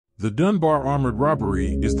The Dunbar armored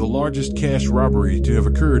robbery is the largest cash robbery to have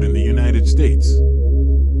occurred in the United States.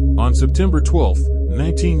 On September 12,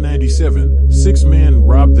 1997, 6 men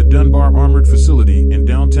robbed the Dunbar armored facility in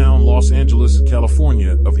downtown Los Angeles,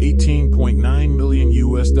 California, of $18.9 million.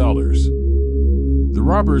 The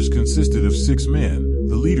robbers consisted of 6 men.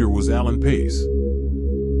 The leader was Alan Pace.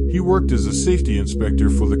 He worked as a safety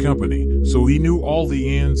inspector for the company, so he knew all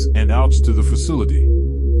the ins and outs to the facility.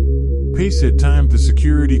 Pace had timed the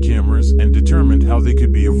security cameras and determined how they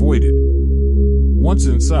could be avoided. Once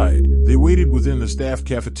inside, they waited within the staff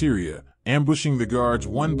cafeteria, ambushing the guards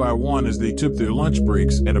one by one as they took their lunch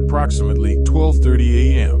breaks at approximately 12:30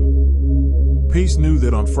 a.m. Pace knew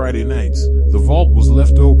that on Friday nights, the vault was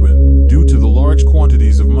left open due to the large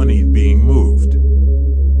quantities of money being moved.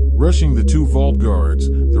 Rushing the 2 vault guards,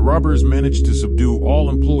 the robbers managed to subdue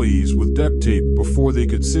all employees with duct tape before they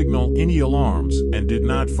could signal any alarms and did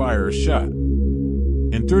not fire a shot.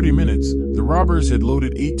 In 30 minutes, the robbers had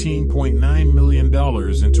loaded $18.9 million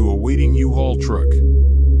into a waiting U-Haul truck.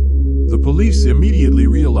 The police immediately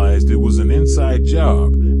realized it was an inside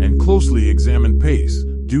job and closely examined Pace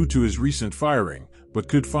due to his recent firing, but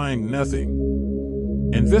could find nothing.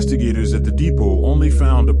 Investigators at the depot only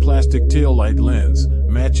found a plastic taillight lens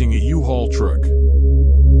matching a U-Haul truck.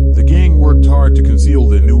 The gang worked hard to conceal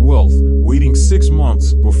their new wealth, waiting 6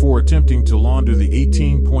 months before attempting to launder the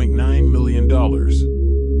 $18.9 million.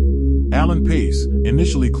 Alan Pace,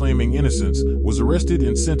 initially claiming innocence, was arrested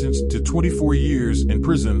and sentenced to 24 years in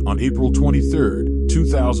prison on April 23,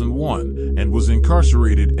 2001, and was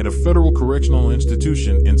incarcerated at a federal correctional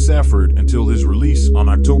institution in Safford until his release on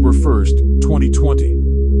October 1, 2020.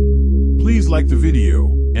 Please like the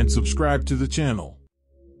video and subscribe to the channel.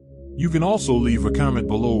 You can also leave a comment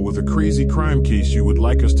below with a crazy crime case you would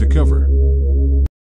like us to cover.